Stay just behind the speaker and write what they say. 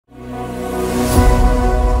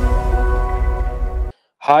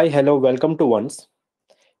Hi, hello, welcome to once.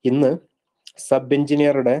 ഇന്ന് sub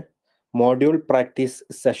എഞ്ചിനീയറുടെ module practice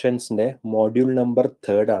സെഷൻസിന്റെ module number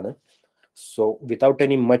 3 ആണ്. So without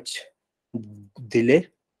any much delay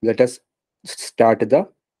let us start the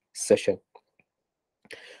session.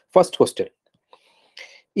 First question.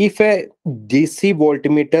 If a DC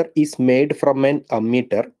voltmeter is made from an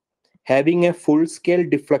ammeter having a full scale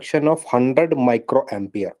deflection of 100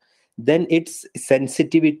 microampere, then its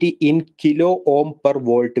sensitivity in kilo ohm per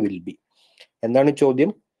volt will be. എന്താണ്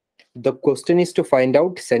ചോദ്യം? The question is to find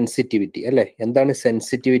out sensitivity. അല്ലേ? എന്താണ്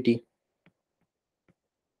sensitivity?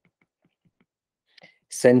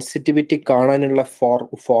 Sensitivity കാണാനുള്ള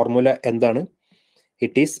formula എന്താണ്?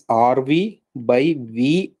 It is RV by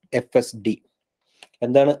VFSD.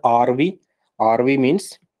 എന്താണ് RV? RV means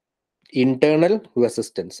internal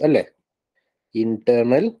resistance. അല്ലേ?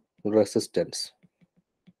 Internal resistance.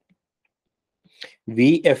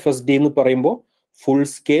 VFSD എന്ന് പറയുമ്പോൾ ഫുൾ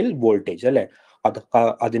സ്കെയിൽ വോൾട്ടേജ് അല്ലെ,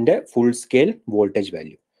 അതിന്റെ ഫുൾ സ്കെയിൽ വോൾട്ടേജ്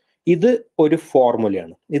വാല്യൂ. ഇത് ഒരു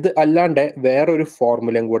ഫോർമുലയാണ്. ഇത് അല്ലാണ്ട് വേറൊരു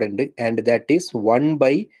ഫോർമുലയും കൂടെ ഉണ്ട്, and that is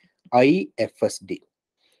 1/IFSD.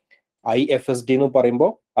 IFSD എന്ന്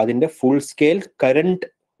പറയുമ്പോൾ അതിന്റെ ഫുൾ സ്കെയിൽ കറന്റ്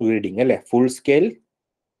റീഡിങ് അല്ലെ, ഫുൾ സ്കെയിൽ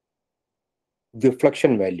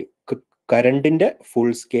ഡിഫ്ലക്ഷൻ വാല്യൂ, കറന്റിന്റെ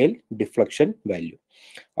ഫുൾ സ്കെയിൽ ഡിഫ്ലക്ഷൻ വാല്യൂ.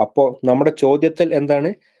 അപ്പോ നമ്മുടെ ചോദ്യത്തിൽ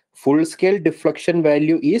എന്താണ്? Full scale deflection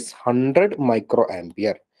value is 100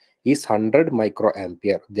 microampere. Is 100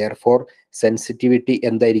 microampere. Therefore, sensitivity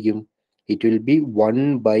എന്തായിരിക്കും? It will be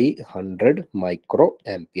 1/100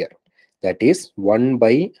 microampere. That is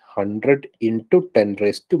 1/100 into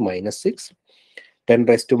 10⁻⁻6.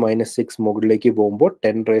 10⁻⁻6 മുകളിലേക്ക് പോകുമ്പോൾ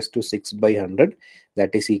 10⁻⁶/100.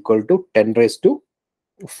 That is equal to 10⁻⁴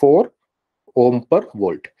 ohm per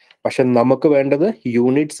volt. പക്ഷെ നമുക്ക് വേണ്ടത്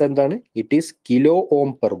യൂണിറ്റ്സ് എന്താണ്? It is kilo ohm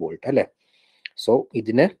per volt അല്ലെ. So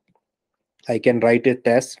ഇതിനെ I can write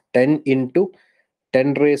it as 10 into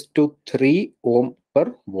 10⁻³ ohm per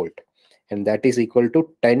volt, and that is equal to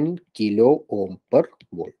 10 kilo ohm per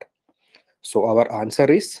volt. So our answer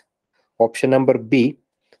is option number B.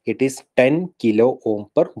 It is 10 kilo ohm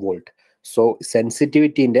per volt. So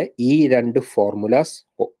sensitivity inde ee rendu formulas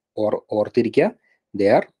ഓർത്തിരിക്കുക. They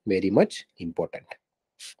are very much important.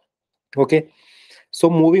 Okay, so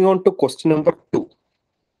moving on to question number 2.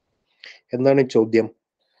 എന്താണ് ചോദ്യം?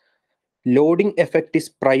 Loading effect is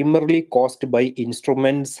primarily caused by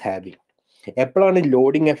instruments having. എപ്പോഴാണ്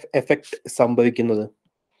loading effect സംഭവിക്കുന്നത്?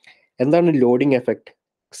 എന്താണ് loading effect?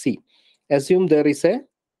 See, assume there is a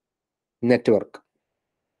network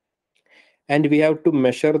and we have to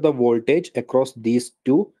measure the voltage across these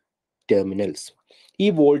two terminals. ഈ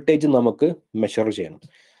voltage നമുക്ക് measure ചെയ്യണം.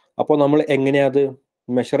 അപ്പോൾ നമ്മൾ എങ്ങനെയാ അത്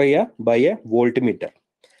മെഷർ ചെയ്യുക? By A volt meter.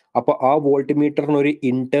 അപ്പൊ ആ വോൾട്ട് മീറ്ററിന് ഒരു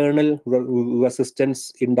ഇന്റേണൽ റെസിസ്റ്റൻസ്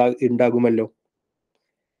ഉണ്ടാകുമല്ലോ.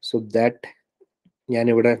 സോ ദാറ്റ് ഞാൻ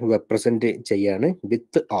ഇവിടെ റെപ്രസെന്റ് ചെയ്യാണ്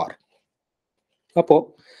വിത്ത് R. അപ്പോ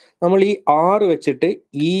നമ്മൾ ഈ R വെച്ചിട്ട്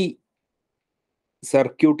ഈ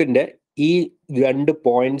സർക്യൂട്ടിന്റെ ഈ രണ്ട്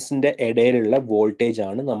പോയിന്റ്സിന്റെ ഇടയിലുള്ള വോൾട്ടേജ്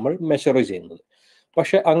ആണ് നമ്മൾ മെഷർ ചെയ്യുന്നത്.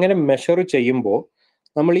 പക്ഷെ അങ്ങനെ മെഷർ ചെയ്യുമ്പോൾ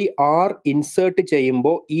നമ്മൾ ഈ R ഇൻസേർട്ട്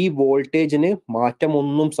ചെയ്യുമ്പോൾ ഈ വോൾട്ടേജിന്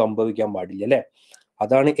മാറ്റമൊന്നും സംഭവിക്കാൻ പാടില്ല അല്ലെ.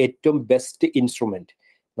 അതാണ് ഏറ്റവും ബെസ്റ്റ് ഇൻസ്ട്രുമെന്റ്.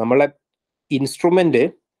 നമ്മളെ ഇൻസ്ട്രുമെന്റ്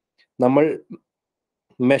നമ്മൾ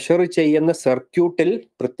മെഷർ ചെയ്യുന്ന സർക്യൂട്ടിൽ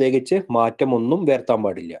പ്രത്യേകിച്ച് മാറ്റമൊന്നും വരുത്താൻ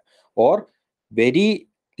പാടില്ല. ഓർ വെരി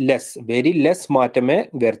ലെസ് മാറ്റമേ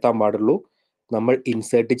വരുത്താൻ പാടുള്ളൂ നമ്മൾ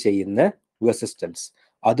ഇൻസേർട്ട് ചെയ്യുന്ന റെസിസ്റ്റൻസ്.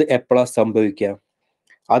 അത് എപ്പോഴാണ് സംഭവിക്കുക?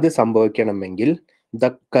 അത് സംഭവിക്കണമെങ്കിൽ the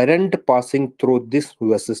current passing through this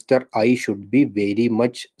resistor I should be very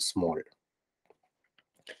much small.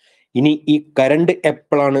 ഇനി ഈ കറണ്ട്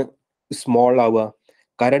എപ്പോഴാണ് സ്മോൾ ആവുക?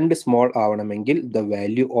 കറണ്ട് സ്മോൾ ആവണമെങ്കിൽ the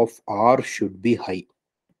value of R should be high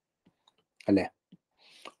അല്ലെ.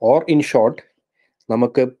 or in short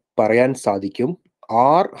നമുക്ക് പറയാൻ സാധിക്കും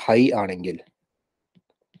R high ആണെങ്കിൽ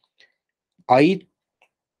I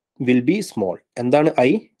will be small. എന്താണ്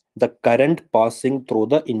I? The current passing through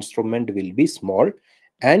the instrument will be small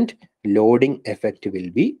and loading effect will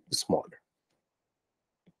be small.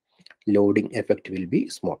 Loading effect will be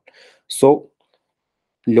small. So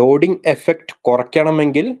loading effect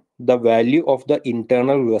കുറയ്ക്കണമെങ്കിൽ the value of the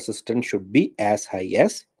internal resistance should be as high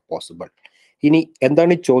as possible. ഇനി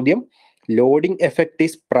എന്താണ് ചോദ്യം? Loading effect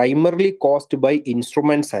is primarily caused by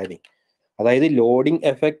instruments having. അതായത് loading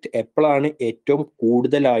effect എപ്പോഴാണ് ഏറ്റവും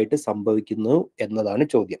കൂടുതലായിട്ട് സംഭവിക്കുന്നത് എന്നതാണ്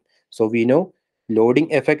ചോദ്യം. So we know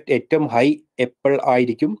loading effect ഏറ്റവും high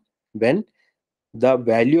എപ്പോഴായിരിക്കും? When the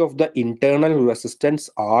value of the internal resistance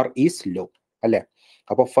R is law അല്ലെ.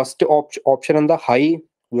 അപ്പൊ ഫസ്റ്റ് ഓപ്ഷൻ എന്താ? ഹൈ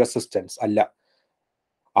റെസിസ്റ്റൻസ് അല്ല.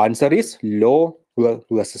 Answer is law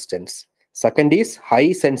resistance. Second is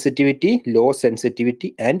high sensitivity, low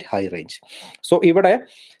sensitivity, and high range. So ഇവിടെ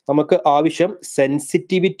നമുക്ക് ആവശ്യം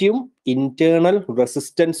സെൻസിറ്റിവിറ്റിയും internal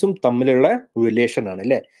റെസിസ്റ്റൻസും തമ്മിലുള്ള റിലേഷൻ ആണ്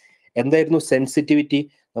അല്ലേ? എന്തായിരുന്നു സെൻസിറ്റിവിറ്റി?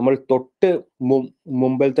 നമ്മൾ തൊട്ട്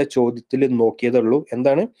മുമ്പത്തെ ചോദ്യത്തിൽ നോക്കിയതുള്ളൂ.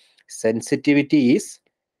 എന്താണ് sensitivity? Is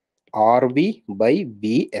RV by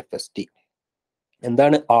VFST.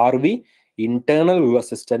 എന്താണ് RV? Internal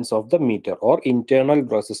resistance of the meter or internal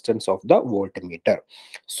resistance of the voltmeter.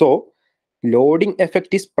 So loading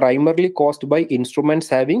effect is primarily caused by instruments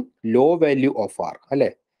having low value of R, alle?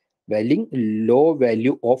 Having low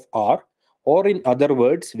value of R, or in other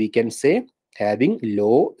words we can say having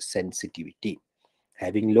low sensitivity.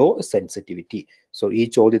 Having low sensitivity. So ഈ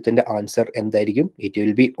ചോദ്യത്തിന്റെ answer എന്തായിരിക്കും? It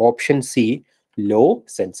will be option C, low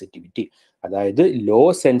sensitivity. അതായത് law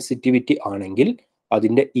sensitivity ആണെങ്കിൽ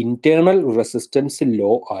അതിന്റെ internal resistance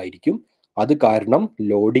law ആയിരിക്കും. അത് കാരണം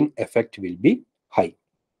loading effect will be high.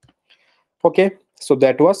 Okay, so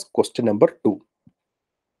that was question number 2.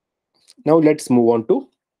 Now let's move on to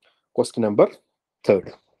question number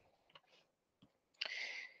 3.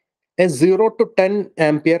 A 0 to 10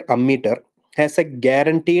 ampere ammeter has a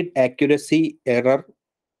guaranteed accuracy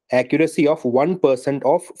of 1%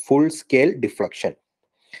 of full scale deflection.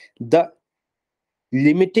 The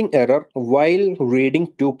limiting error while reading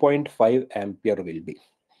 2.5 ampere will be.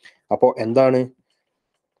 അപ്പോൾ എന്താണ്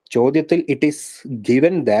ചോദ്യത്തിൽ? it is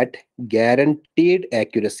given that guaranteed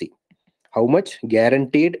accuracy. How much?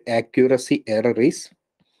 Guaranteed accuracy error is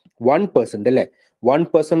 1%, അല്ലേ?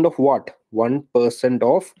 1% of what? 1%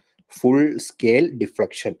 of full scale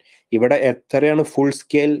deflection. ഇവിടെ എത്രയാണ് full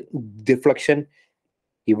scale deflection?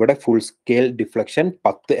 ഇവിടെ full scale deflection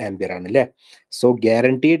 10 ampere ആണ് അല്ലേ? So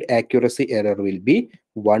guaranteed accuracy error will be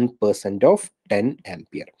 1% of 10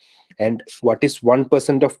 ampere. And what is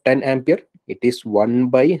 1% of 10 ampere? It is 1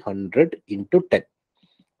 by 100 into 10,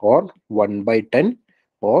 or 1 by 10,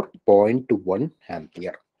 or 0.1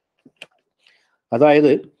 ampere.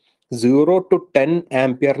 അതായത് 0 to 10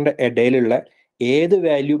 ആംപിയറിന്റെ ഇടയിലുള്ള ഏത്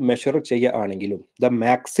value measure ചെയ്യുകയാണെങ്കിലും the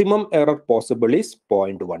maximum error possible is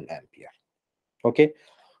 0.1 ampere. Okay,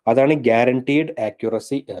 അതാണ് guaranteed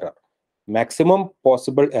accuracy error. Maximum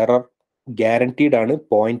possible error guaranteed ആണ്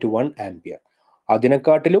 0.1 ampere.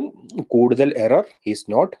 അതിനെക്കാട്ടിലും കൂടുതൽ error is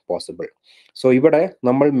not possible. So ഇവിടെ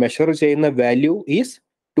നമ്മൾ measure ചെയ്യുന്ന വാല്യൂ ഈസ്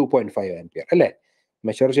 2.5 ആംപിയർ അല്ലേ?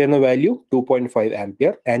 മെഷർ ചെയ്യുന്ന value 2.5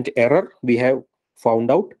 ampere and error we have found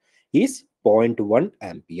out is 0.1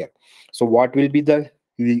 ampere. So what will be the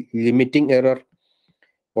limiting error?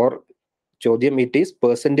 Or ചോദ്യം it is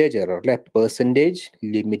percentage error, like percentage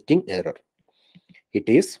limiting error. It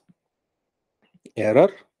is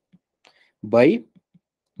error by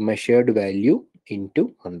measured value into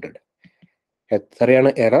 100.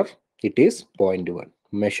 എത്രയാണ് error? It is 0.1.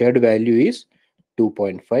 Measured value is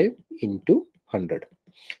 2.5 into 100.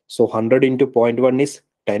 So 100 into 0.1 is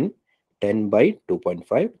 10. 10 by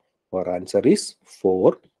 2.5. Our answer is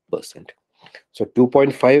 4%. So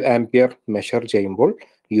 2.5 ampere measure ചെയ്യുമ്പോൾ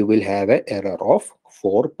you will have a error of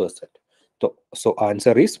 4%. So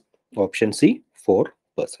answer is option C,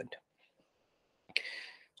 4%.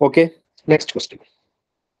 Okay, next question.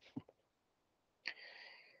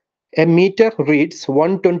 A meter reads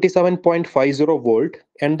 127.50 volt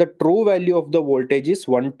and the true value of the voltage is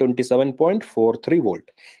 127.43 volt.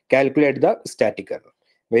 Calculate the static error.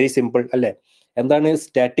 Very simple അല്ലേ? എന്താണ്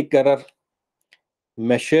static error?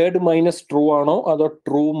 Measured minus true ആണോ അതോ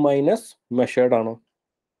true minus measured ആണോ?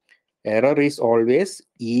 Error is always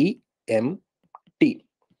EMT.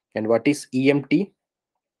 And what is EMT?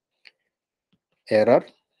 Error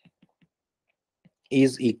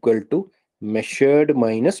is equal to measured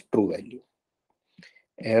minus true value.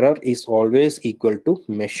 Error is always equal to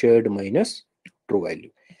measured minus true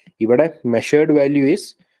value. ഇവിടെ measured value is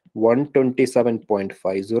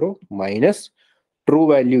 127.50 minus true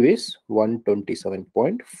value is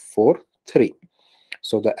 127.43.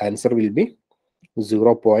 So the answer will be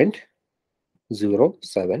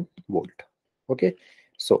 0.07 volt. Okay,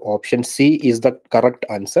 so option C is the correct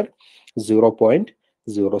answer,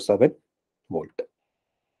 0.07 volt.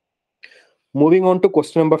 Moving on to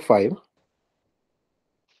question number 5.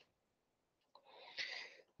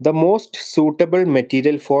 The most suitable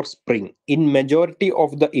material for spring in majority of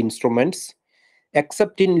the instruments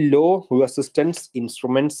except in low resistance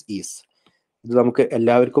instruments is. ഇത് നമുക്ക്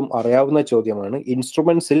എല്ലാവർക്കും അറിയാവുന്ന ചോദ്യമാണ്.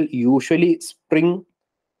 ഇൻസ്ട്രുമെന്റ്സിൽ usually spring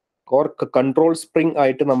or control spring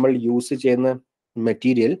ആയിട്ട് നമ്മൾ use ചെയ്യുന്ന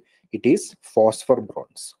material it is phosphor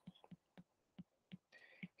bronze.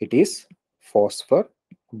 It is phosphor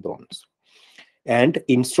bronze. And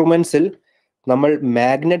ഇൻസ്ട്രുമെന്റ്സിൽ നമ്മൾ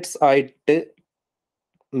magnets ആയിട്ട്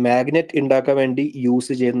മാഗ്നറ്റ് ഉണ്ടാക്കാൻ വേണ്ടി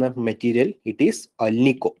യൂസ് ചെയ്യുന്ന മെറ്റീരിയൽ ഇറ്റ് ഈസ്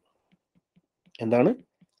അൽനിക്കോ. എന്താണ്?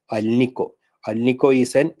 Alnico. Alnico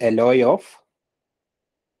is N alloy of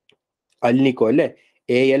alnico അല്ലെ.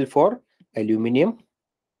 Al four aluminium,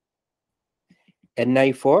 Ni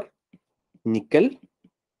four nickel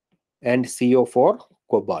and CO four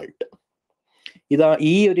cobalt.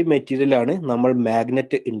 ഈ ഒരു material ആണ് നമ്മൾ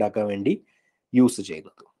മാഗ്നറ്റ് ഉണ്ടാക്കാൻ വേണ്ടി യൂസ്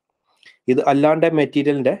ചെയ്യുന്നത്. ഇത് അല്ലാണ്ട്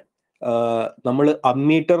മെറ്റീരിയലിന്റെ നമ്മൾ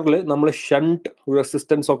അമ്മീറ്ററിൽ നമ്മൾ ഷണ്ട്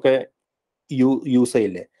റെസിസ്റ്റൻസ് ഒക്കെ യൂസ്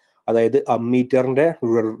ചെയ്യില്ലേ? അതായത് അമ്മീറ്ററിന്റെ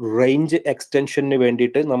റേഞ്ച് എക്സ്റ്റൻഷന്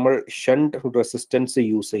വേണ്ടിയിട്ട് നമ്മൾ ഷണ്ട് റെസിസ്റ്റൻസ്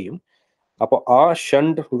യൂസ് ചെയ്യും. അപ്പോൾ ആ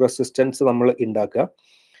ഷണ്ട് റെസിസ്റ്റൻസ് നമ്മൾ ഉണ്ടാക്കുക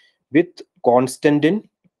വിത്ത് Constantine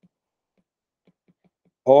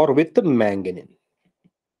or with മാംഗനിൻ.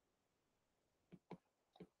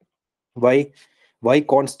 Why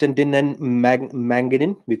constantin and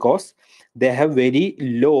manganese? Because they have very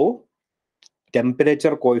low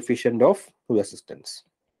temperature coefficient of resistance.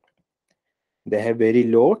 They have very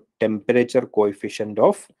low temperature coefficient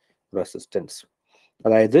of resistance.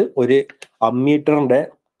 അതായത് ഒരു അമ്മീറ്ററിന്റെ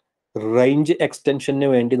റേഞ്ച് എക്സ്റ്റൻഷന്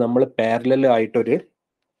വേണ്ടി നമ്മൾ പാരലൽ ആയിട്ടൊരു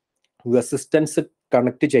റെസിസ്റ്റൻസ്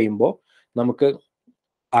കണക്ട് ചെയ്യുമ്പോൾ നമുക്ക്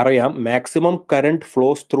അറിയാം maximum current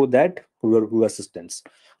flows through that resistance.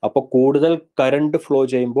 അപ്പോൾ കൂടുതൽ കറണ്ട് ഫ്ലോ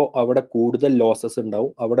ചെയ്യുമ്പോൾ അവിടെ കൂടുതൽ ലോസസ്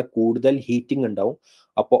ഉണ്ടാവും, അവിടെ കൂടുതൽ ഹീറ്റിംഗ് ഉണ്ടാവും.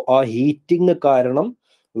 അപ്പോൾ ആ ഹീറ്റിംഗ് കാരണം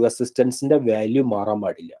റെസിസ്റ്റൻസിന്റെ വാല്യൂ മാറാൻ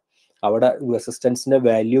പാടില്ല. അവിടെ റെസിസ്റ്റൻസിന്റെ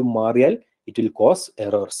വാല്യൂ മാറിയാൽ ഇറ്റ് വിൽ കോസ്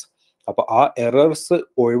എറേഴ്സ്. അപ്പോൾ ആ എറേഴ്സ്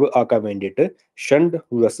ഒഴിവാക്കാൻ വേണ്ടിയിട്ട് shunt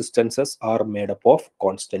resistances R made up of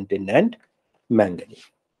Constantine and manganese.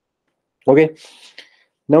 Okay,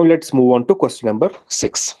 now let's move on to question number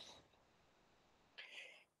 6.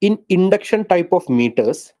 In induction type of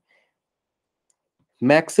meters,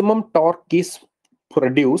 maximum torque is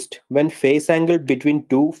produced when phase angle between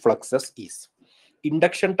two fluxes is.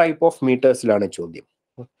 Induction type of meters ലാണ് ചോദ്യം.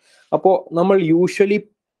 അപ്പോൾ നമ്മൾ usually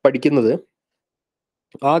പഠിക്കുന്നത്,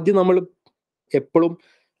 ആദ്യം നമ്മൾ എപ്പോഴും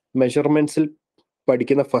മെഷർമെന്റ്സിൽ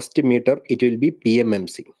പഠിക്കുന്ന first metre it will be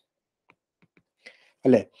PMMC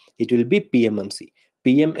അല്ലെ. It will be PMMC.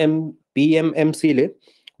 PMMC ല്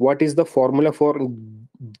what is the formula four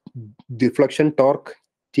deflection torque?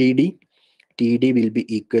 TD will be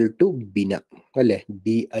equal to Bina അല്ലെ,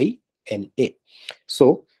 BINA. സോ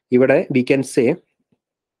ഇവിടെ we can say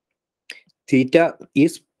theta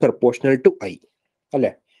is proportional to I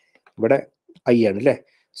അല്ലെ. ഇവിടെ I ആണ് അല്ലെ.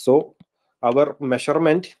 So our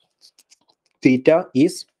measurement theta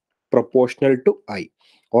is proportional to I,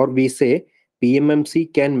 or we say PMMC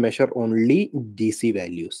can measure only DC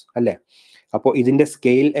values അല്ലെ. അപ്പോൾ ഇതിന്റെ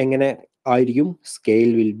scale എങ്ങനെ ആയിരിക്കും? Scale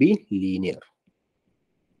will be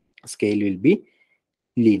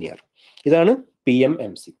linear. ഇതാണ്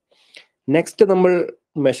PMMC. നെക്സ്റ്റ് നമ്മൾ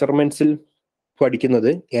മെഷർമെന്റ്സിൽ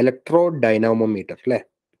പഠിക്കുന്നത് ഇലക്ട്രോ ഡൈനാമോമീറ്റർ അല്ലെ.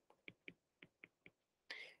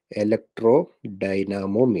 ഇലക്ട്രോ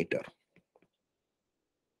ഡൈനാമോമീറ്റർ,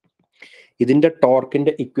 ഇതിന്റെ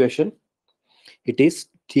ടോർക്കിന്റെ equation it is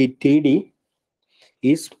TD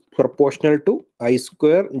is proportional to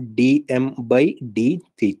I² dm by d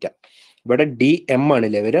theta. ഇവിടെ dm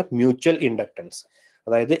ആണല്ലേ വരിക, മ്യൂച്വൽ ഇൻഡക്ടൻസ്.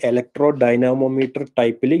 അതായത് ഇലക്ട്രോ ഡൈനാമോമീറ്റർ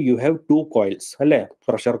ടൈപ്പിൽ യു ഹാവ് ടു കോയിൽസ് അല്ലെ,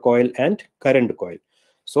 pressure coil and current coil.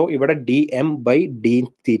 So ഇവിടെ dm by d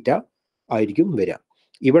theta ആയിരിക്കും വരിക.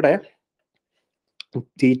 ഇവിടെ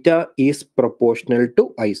theta is proportional to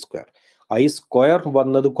I²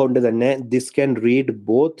 വന്നത് കൊണ്ട് തന്നെ this can read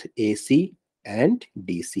both AC and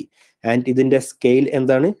DC. And ഇതിന്റെ സ്കെയിൽ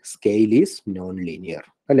എന്താണ്? സ്കെയിൽ ഈസ് നോൺ ലീനിയർ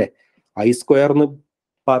അല്ലെ. I²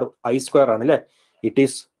 ആണ് അല്ലെ. It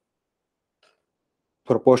is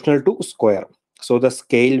proportional to square. So the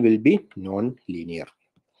scale will be non linear.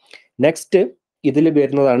 Next ഇതിൽ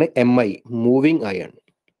വരുന്നതാണ് MI, മൂവിങ് അയൺ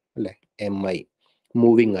അല്ലെ. MI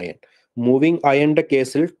moving iron. മൂവിങ് അയണിന്റെ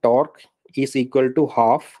കേസിൽ torque is equal to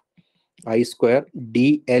half I²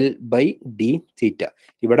 dl by d theta.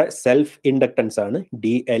 ഇവിടെ self inductance ആണ്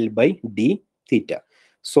dl by d theta.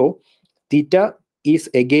 So theta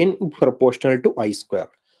is again proportional to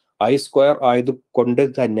I² ആയതുകൊണ്ട്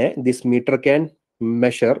തന്നെ this metre can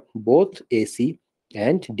measure both AC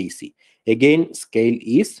and DC. Again scale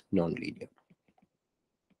is known linear.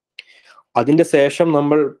 അതിന്റെ ശേഷം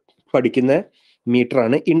നമ്മൾ പഠിക്കുന്ന metre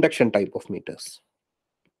ആണ് induction type of metres.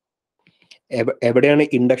 എവിടെയാണ്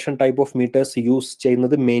induction type of metres use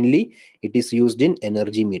ചെയ്യുന്നത്? Mainly it is used in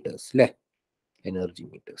energy metres അല്ലെ. Energy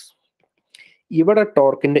metres. ഇവിടെ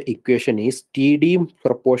ടോർക്കിന്റെ equation is TD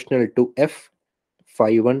proportional to F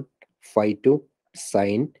phi1 phi2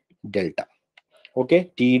 sin delta. Okay,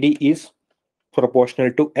 TD is proportional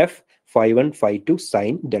to F phi1 phi2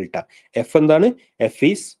 sin delta. F എന്താണ്? F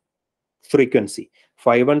is frequency.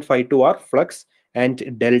 Phi1, Phi2 are flux, and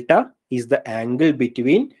delta is the angle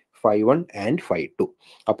between Phi1 and Phi2.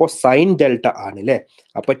 അപ്പോൾ sign delta ആണല്ലേ.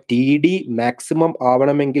 അപ്പൊ T D maximum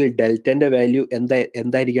ആവണമെങ്കിൽ ഡെൽറ്റന്റെ value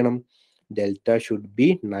എന്തായിരിക്കണം? Delta should be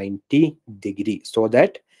 90 degree, so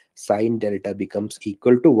that sign delta becomes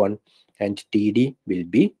equal to 1 and TD will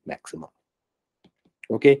be maximum.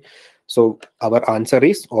 Okay, so our answer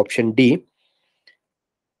is option D,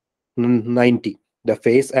 90. The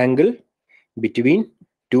phase angle between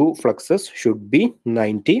two fluxes should be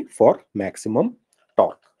 90 for maximum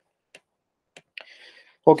torque.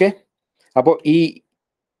 Okay, അപ്പോൾ ഈ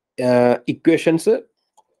equations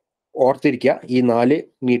ഓർത്തിരിക്കുക. ഈ 4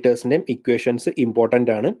 മീറ്റേഴ്സിൻ്റെയും equations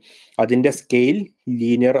important ആണ്. അതിൻ്റെ scale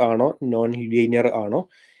linear ആണോ non linear ആണോ,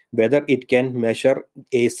 whether it can measure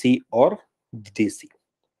AC or DC.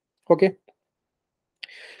 Okay,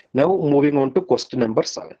 now moving on to question number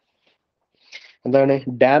 7. എന്താണ്?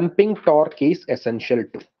 Damping torque is essential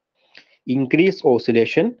to increase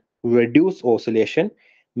oscillation, reduce oscillation,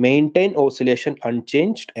 maintain oscillation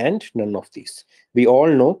unchanged, and none of these. We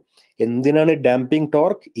all know എന്തിനാണ് damping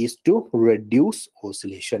torque is to reduce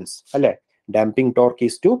oscillations അല്ലെ. Damping torque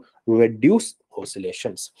is to reduce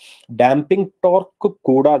oscillations. Damping torque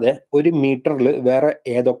കൂടാതെ ഒരു മീറ്ററിൽ വേറെ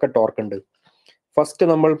ഏതൊക്കെ torque ഉണ്ട്? First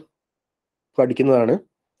നമ്മൾ പഠിക്കുന്നതാണ്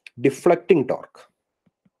deflecting torque.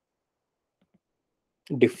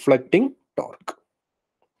 Deflecting torque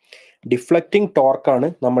deflecting ടോർക്കാണ്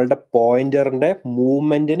നമ്മളുടെ പോയിന്ററിന്റെ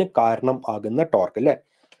മൂവ്മെന്റിന് കാരണം ആകുന്ന ടോർക്ക് അല്ലെ.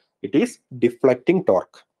 It is deflecting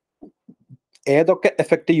torque. ഏതൊക്കെ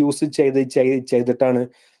എഫക്റ്റ് യൂസ് ചെയ്തിട്ടാണ്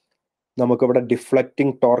നമുക്കിവിടെ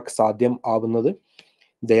ഡിഫ്ലക്റ്റിംഗ് ടോർക്ക് സാധ്യം ആവുന്നത്?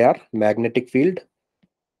 They are magnetic field,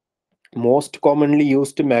 most commonly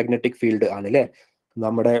used magnetic field ആണ് അല്ലെ.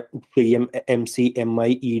 നമ്മുടെ PM, MC,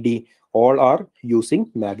 MI, ED all are using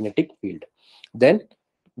magnetic field. Then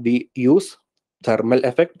we use thermal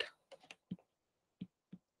effect.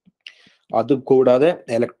 അത് കൂടാതെ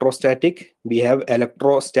electrostatic, we have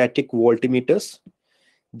electrostatic voltmeters.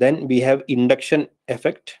 Then we have induction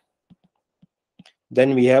effect. Then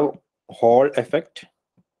we have Hall effect,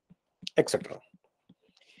 etc.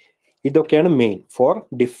 ഇതൊക്കെയാണ് main four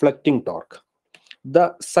deflecting torque. The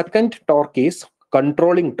second torque is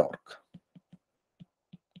controlling torque.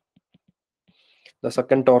 The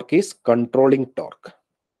second torque is controlling torque.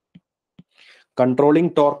 Controlling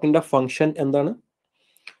torque ന്റെ function എന്താണ്?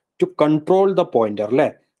 To control the pointer അല്ലെ.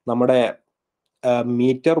 നമ്മുടെ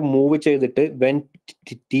metre move ചെയ്തിട്ട് when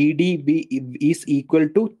TD is equal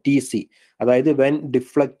to TC, അതായത് when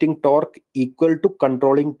deflecting torque equal to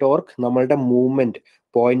controlling torque, നമ്മളുടെ movement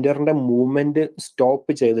പോയിന്ററിന്റെ movement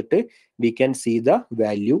stop ചെയ്തിട്ട് we can see the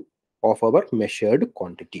value of our measured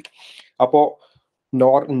quantity. അപ്പോൾ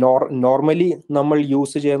normally നമ്മൾ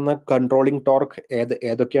use ചെയ്യുന്ന controlling torque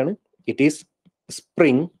ഏതൊക്കെയാണ്? It is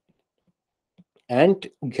spring and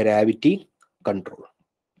gravity control.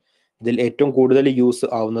 ഇതിൽ ഏറ്റവും കൂടുതൽ യൂസ്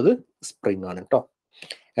ആവുന്നത് സ്പ്രിംഗ് ആണ് കേട്ടോ.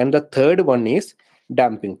 And the third one is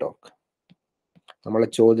damping torque. നമ്മളെ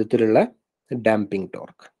ചോദ്യത്തിലുള്ള ഡാമ്പിംഗ്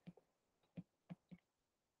ടോർക്ക്.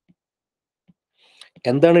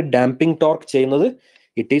 എന്താണ് ഡാമ്പിംഗ് ടോർക്ക് ചെയ്യുന്നത്?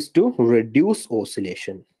 It is to reduce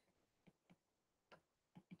oscillation.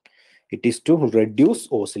 It is to reduce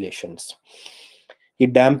oscillations. ഈ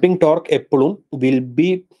ഡാമ്പിംഗ് ടോർക്ക് എപ്പോഴും will be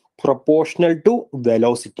proportional to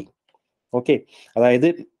velocity. Okay, അതായത്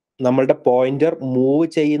നമ്മളുടെ പോയിന്റർ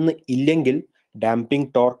മൂവ് ഇല്ലെങ്കിൽ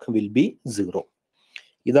damping torque will be 0.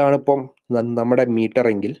 ഇതാണ് ഇപ്പം നമ്മുടെ മീറ്റർ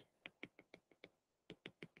എങ്കിൽ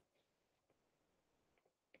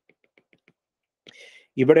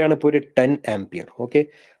ഇവിടെയാണ് ഇപ്പോൾ ഒരു 10 ആംപിയർ. ഓക്കെ,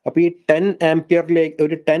 അപ്പൊ ഈ 10 ആംപിയറിലേക്ക്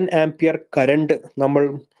ഒരു 10 ആംപിയർ കറണ്ട് നമ്മൾ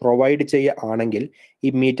പ്രൊവൈഡ് ചെയ്യുകയാണെങ്കിൽ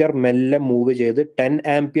ഈ മീറ്റർ മെല്ലെ മൂവ് ചെയ്ത് 10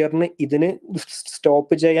 ആംപിയറിന് ഇതിന്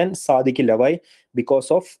സ്റ്റോപ്പ് ചെയ്യാൻ സാധിക്കില്ല. Y? Because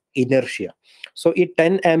of inertia. So ഈ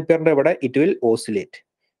 10 ആംപിയറിന്റെ ഇവിടെ it will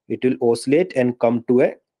oscillate and come to A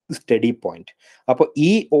study point. അപ്പോൾ ഈ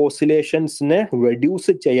ഓസിലേഷൻസിനെ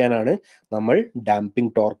റെഡ്യൂസ് ചെയ്യാനാണ് നമ്മൾ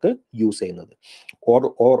ഡാമ്പിംഗ് ടോർക്ക് യൂസ് ചെയ്യുന്നത്.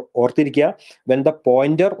 ഓർത്തിരിക്കുക, when the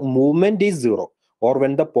pointer movement is 0 or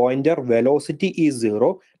when the pointer velocity is 0,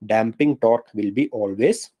 damping torque will be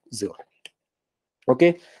always 0. Okay,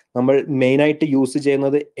 നമ്മൾ main ആയിട്ട് use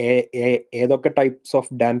ചെയ്യുന്നത് ഏതൊക്കെ ടൈപ്സ്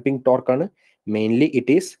ഓഫ് ഡാമ്പിംഗ് ടോർക്ക് ആണ്? Mainly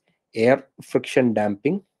it is air friction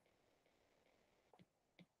damping,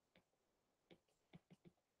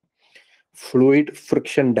 fluid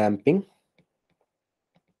friction damping,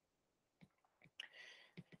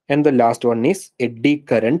 and the last one is eddy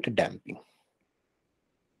current damping.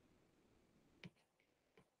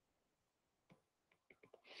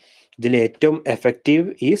 ഇതിൽ ഏറ്റവും effective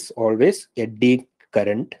is always eddy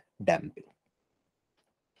current damping.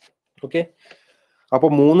 Okay, അപ്പോൾ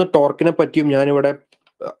 3 ടോർക്കിനെ പറ്റിയും ഞാനിവിടെ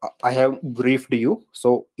I have briefed you. So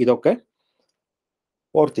ഇതൊക്കെ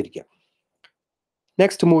ഓർത്തിരിക്കാം.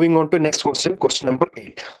 Next, moving on to next question, question number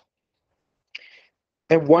 8.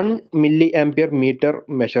 A 1 milliampere meter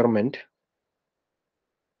measurement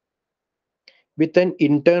with an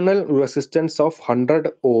internal resistance of 100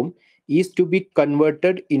 ohm is to be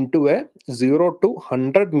converted into a 0 to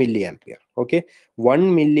 100 milliampere. Okay, 1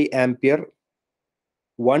 milliampere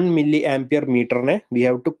meter we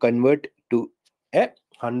have to convert to a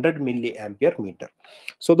 100 milliampere meter.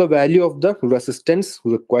 So the value of the resistance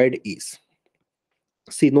required is,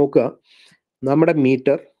 see നോക്കുക, നമ്മുടെ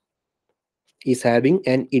meter is having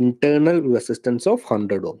an internal resistance of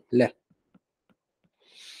 100 ohm അല്ലേ?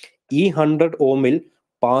 ഈ 100 ohmil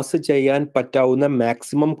pass ചെയ്യാൻ പറ്റാവുന്ന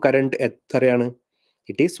maximum current എത്രയാണ്?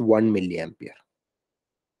 It is 1 milliampere.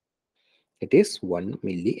 It is 1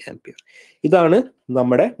 milliampere. ഇതാണ്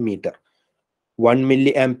നമ്മുടെ metre. 1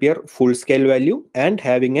 milliampere full scale value and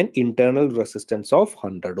having an internal resistance of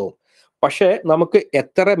 100 ohm. പക്ഷേ നമുക്ക്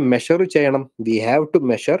എത്ര മെഷർ ചെയ്യണം? We have to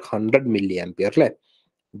measure 100 milliampere അല്ലേ?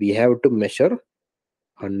 We have to measure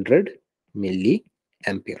 100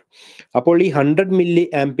 milliampere. അപ്പോൾ ഈ 100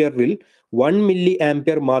 milliampere-ൽ 1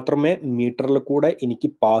 milliampere മാത്രമേ മീറ്ററിൽ കൂടെ എനിക്ക്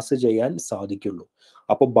പാസ് ചെയ്യാൻ സാധിക്കുള്ളൂ.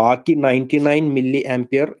 അപ്പോൾ ബാക്കി 99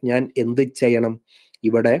 milliampere ഞാൻ എന്ത് ചെയ്യണം?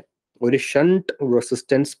 ഇവിടെ ഒരു ഷണ്ട്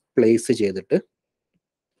റെസിസ്റ്റൻസ് പ്ലേസ് ചെയ്തിട്ട്,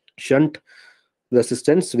 shunt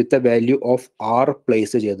resistance with a value of R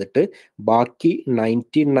place ചെയ്തിട്ട് ബാക്കി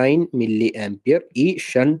 99 milliampere ഈ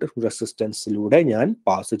ഷണ്ട് റെസിസ്റ്റൻസിലൂടെ ഞാൻ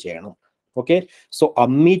പാസ് ചെയ്യണം. Okay, so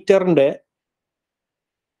അമ്മീറ്ററിന്റെ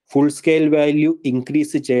full scale value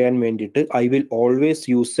increase ചെയ്യാൻ വേണ്ടിയിട്ട് I will always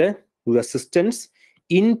use A resistance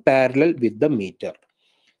in parallel with the metre.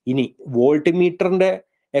 ഇനി volt മീറ്ററിന്റെ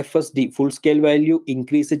FSD full scale value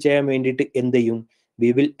increase ചെയ്യാൻ വേണ്ടിയിട്ട് എന്ത് ചെയ്യും? We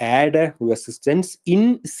will add a resistance in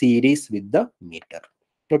series with the meter.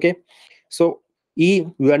 Okay, so ഈ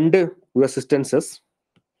രണ്ട് resistances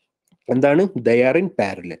എന്താണ്? They are in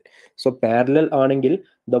parallel. So parallel ആണെങ്കിൽ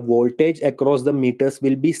the voltage across the meters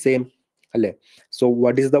will be same അല്ലേ? So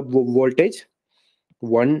what is the voltage?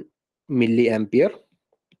 1 milliampere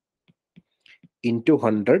into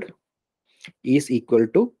 100 is equal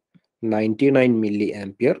to 99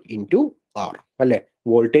 milliampere into R അല്ലേ?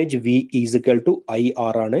 Voltage V is equal to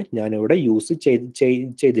IR ആണ് ഞാൻ ഇവിടെ use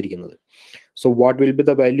ചെയ്തിരിക്കുന്നത്. So what will be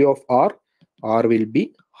the value of R? R will be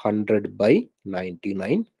 100 by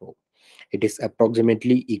 99 ohm. It is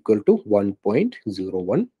approximately equal to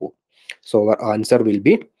 1.01 ohm. So our answer will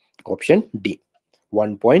be option D,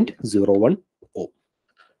 1.01 ohm.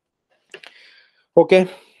 Okay.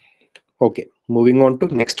 Okay. Moving on to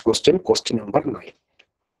next question, question number 9.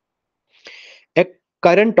 A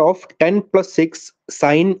current of 10 plus 6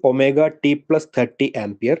 sin omega t plus 30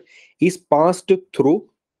 ampere is passed through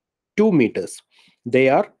 2 meters. They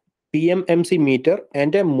are PMMC meter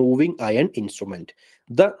and a moving iron instrument.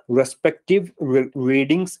 The respective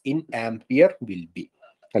readings in ampere will be.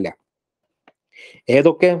 അല്ല,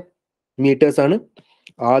 ഏതൊക്കെ metres ആണ്?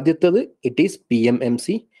 ആദ്യത്തേത് it is PMMC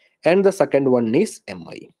and the second one is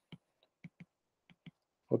MI.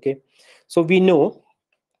 Okay, so we know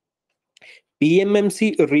PMMC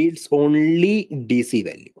reads only DC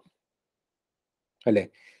value. അല്ലേ?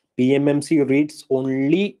 PMMC reads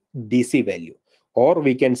only DC value, or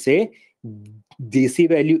we can say DC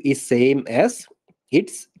value is same as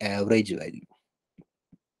its average value.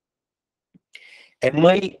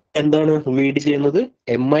 MI എന്താണ് read ചെയ്യുന്നത്?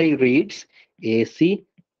 MI reads AC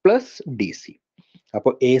plus DC.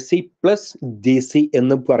 അപ്പോൾ AC plus DC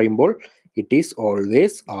എന്ന് പറയുമ്പോൾ it is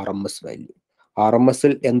always RMS value.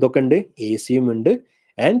 RMSൽ എന്തൊക്കെ ഉണ്ട്? AC-യും ഉണ്ട്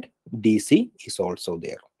and DC is also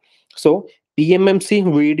there. So PMMC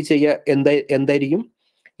read ചെയ്യുക എന്തായിരിക്കും?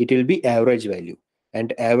 It will be average value.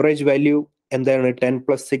 And average value എന്താണ്? 10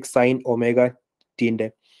 plus 6 sin omega t-ന്റെ.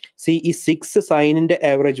 See, ഈ 6 സൈനിന്റെ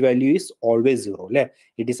ആവറേജ് വാല്യൂ ഈസ് ഓൾവേസ് 0 അല്ലേ?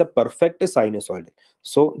 It is A perfect sinusoid.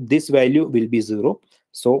 So this value will be 0.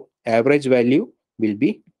 So average value will be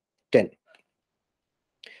 10.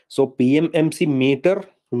 So PMMC meter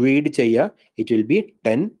read ചെയ്യുക, it will be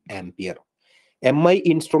 10 ampere. MI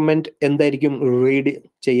instrument എന്തായിരിക്കും read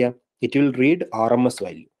ചെയ്യുക? It will read RMS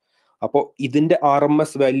value. അപ്പോൾ ഇതിന്റെ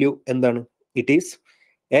RMS value എന്താണ്? It is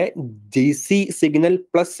a DC signal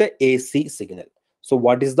plus a AC signal. So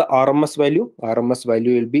what is the RMS value? RMS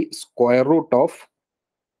value will be square root of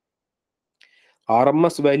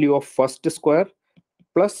RMS value of first square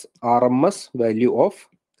plus RMS value of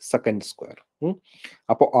second square.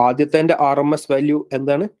 അപ്പോൾ ആദ്യത്തെ RMS value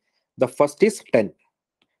എന്താണ്? The first is 10.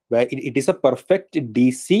 It is a perfect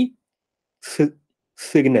DC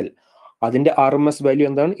signal. അതിന്റെ RMS value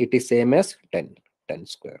എന്താണ്? It is same as 10. 10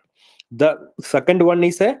 square. The second one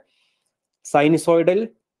is a sinusoidal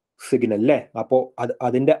signal.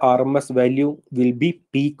 Adinde RMS value will be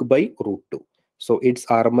peak by √2. So its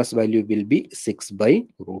RMS value will be 6 by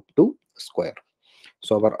 √2 square.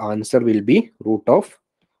 So our answer will be root of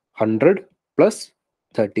 100 plus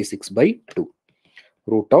 36 by 2.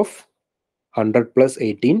 Root of 100 plus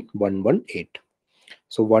 18, 118.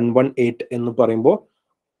 So 118 എന്ന് പറയുമ്പോൾ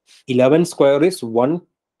 11 square is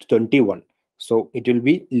 121. So it will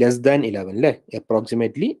be less than 11.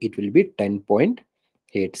 Approximately it will be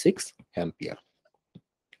 10.86 ampere.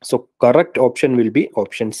 So correct option will be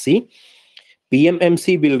option C. PMMC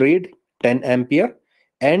will read 10 ampere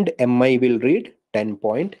and MI will read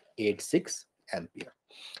 10.86 ampere.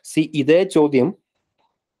 See, ഇതേ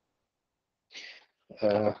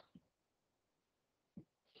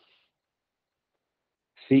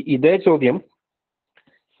ചോദ്യം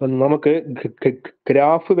നമുക്ക്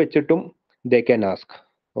graph വെച്ചിട്ടും they can ask.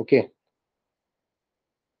 Okay.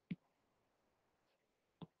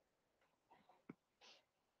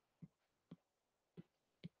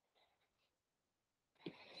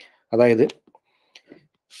 അതായത്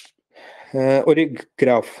ഒരു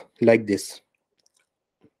graph like this.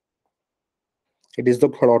 It is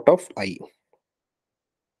the plot of I.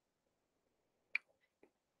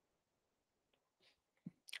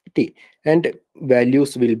 T, and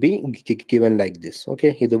values will be given like this.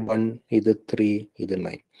 Okay, either 1, either 3, either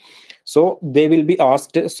 9. So they will be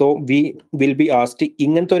asked. So we will be asked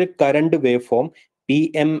ingante oru current waveform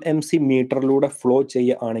PMMC meterlooda flow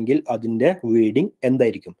cheyanengil adinte reading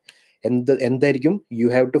endayirikkum you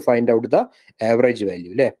have to find out the average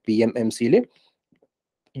value. PMMC le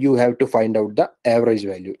you have to find out the average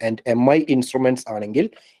value, and MI instruments anengil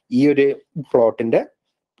ee oru plot inde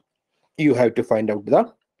you have to find out the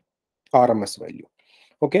RMS value.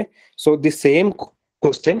 Okay, so the same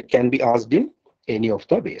question can be asked in any of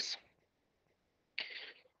the ways.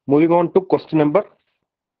 Moving on to question number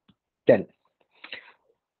 10.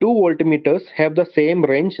 Two voltmeters have the same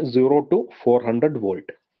range 0 to 400 volt.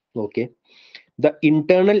 Okay, the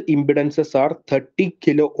internal impedances are 30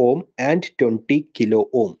 kilo ohm and 20 kilo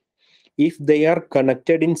ohm. If they are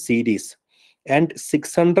connected in series and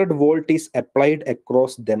 600 volt is applied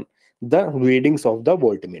across them, the readings of the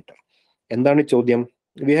voltmeter. എന്താണ് ചോദ്യം?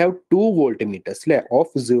 We have two voltmeters of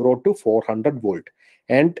 0 to 400 volt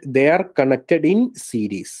and they are connected in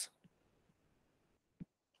series.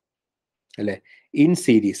 In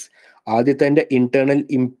series. ആദ്യത്തെ internal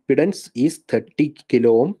impedance is 30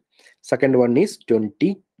 kilo ohm. Second one is 20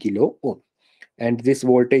 kilo ohm. And this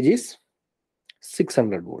voltage is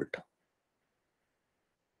 600 volt.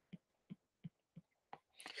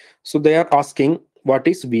 So they are asking what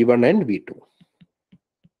is V1 and V2.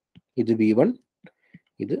 ഇത് V1,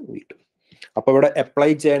 ഇത് V2. അപ്പോൾ ഇവിടെ apply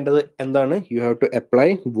ചെയ്യേണ്ടത് എന്താണ്? You have to apply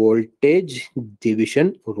voltage division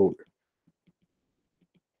rule.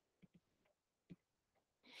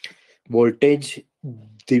 Voltage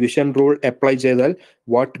division rule apply ചെയ്താൽ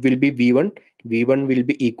what will be V1? V1 will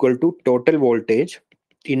be equal to total voltage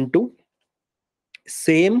into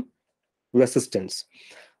same resistance.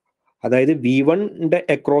 അതായത് V1ന്റെ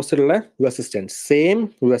across ഉള്ള resistance, same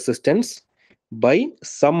resistance by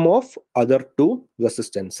sum of other two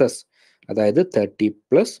resistances. അതായത് 30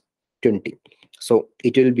 plus 20. So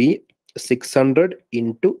it will be 600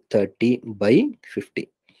 into 30 by 50.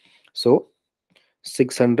 So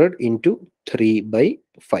 600 into 3 by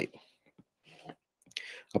 5.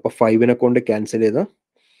 അപ്പോൾ 5നെ കൊണ്ട് cancel ചെയ്താൽ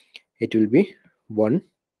it will be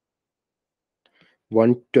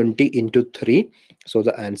 120 into 3. So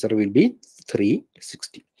the answer will be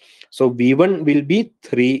 360. So V1 will be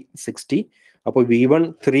 360. അപ്പോൾ V1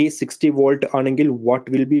 360 volt ആണെങ്കിൽ what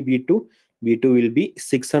will be V2? V2 will be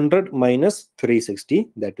 600 minus 360.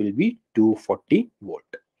 That will be 240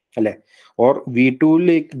 volt. അല്ലേ? Or V2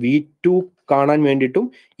 കാണാൻ വേണ്ടിയിട്ടും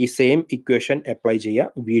ഈ same equation apply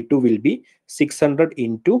ചെയ്യുക. V2 will be 600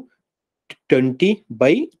 into 20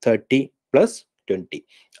 by 30 plus 20.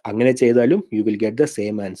 അങ്ങനെ ചെയ്താലും you will get the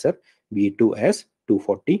same answer, V2 as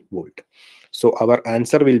 240 volt. So our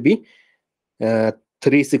answer will be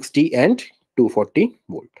 360 and 240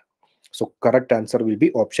 volt. So correct answer will be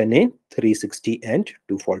option A, 360 and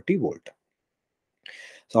 240 volt.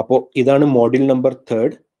 So അപ്പോൾ ഇതാണ് module number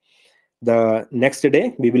 3rd. The next day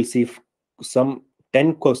we will see some 10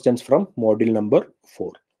 questions from module number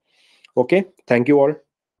 4. Okay, thank you all.